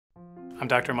I'm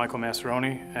Dr. Michael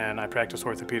Maceroni, and I practice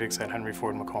orthopedics at Henry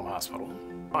Ford Macomb Hospital.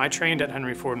 I trained at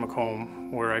Henry Ford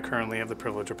Macomb, where I currently have the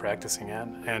privilege of practicing at,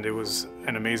 and it was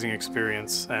an amazing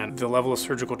experience. And the level of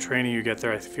surgical training you get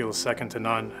there, I feel, is second to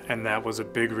none, and that was a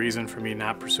big reason for me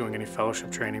not pursuing any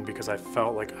fellowship training, because I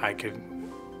felt like I could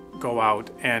go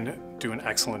out and do an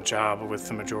excellent job with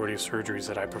the majority of surgeries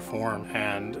that I perform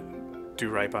and do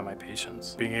right by my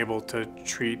patients. Being able to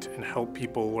treat and help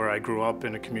people where I grew up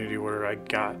in a community where I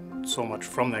got so much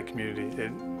from that community,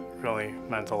 it really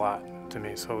meant a lot to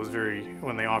me. So it was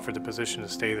when they offered the position to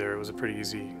stay there, it was a pretty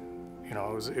easy, it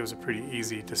was a pretty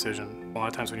easy decision. A lot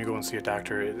of times when you go and see a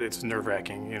doctor, it's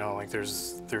nerve-wracking, like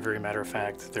they're very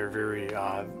matter-of-fact, they're very,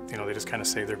 they just kind of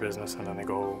say their business and then they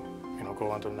go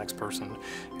on to the next person.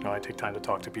 I take time to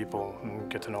talk to people and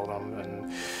get to know them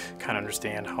and kind of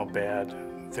understand how bad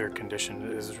their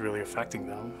condition is really affecting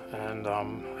them. And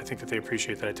I think that they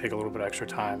appreciate that I take a little bit extra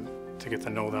time to get to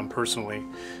know them personally,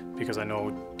 because I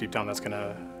know deep down that's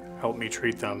gonna help me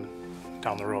treat them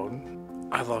down the road.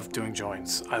 I love doing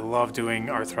joints. I love doing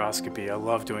arthroscopy. I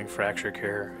love doing fracture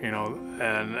care,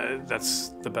 and that's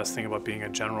the best thing about being a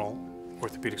general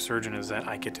orthopedic surgeon, is that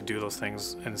I get to do those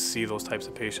things and see those types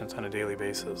of patients on a daily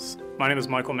basis. My name is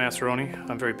Michael Maceroni.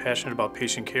 I'm very passionate about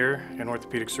patient care and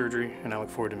orthopedic surgery, and I look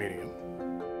forward to meeting you.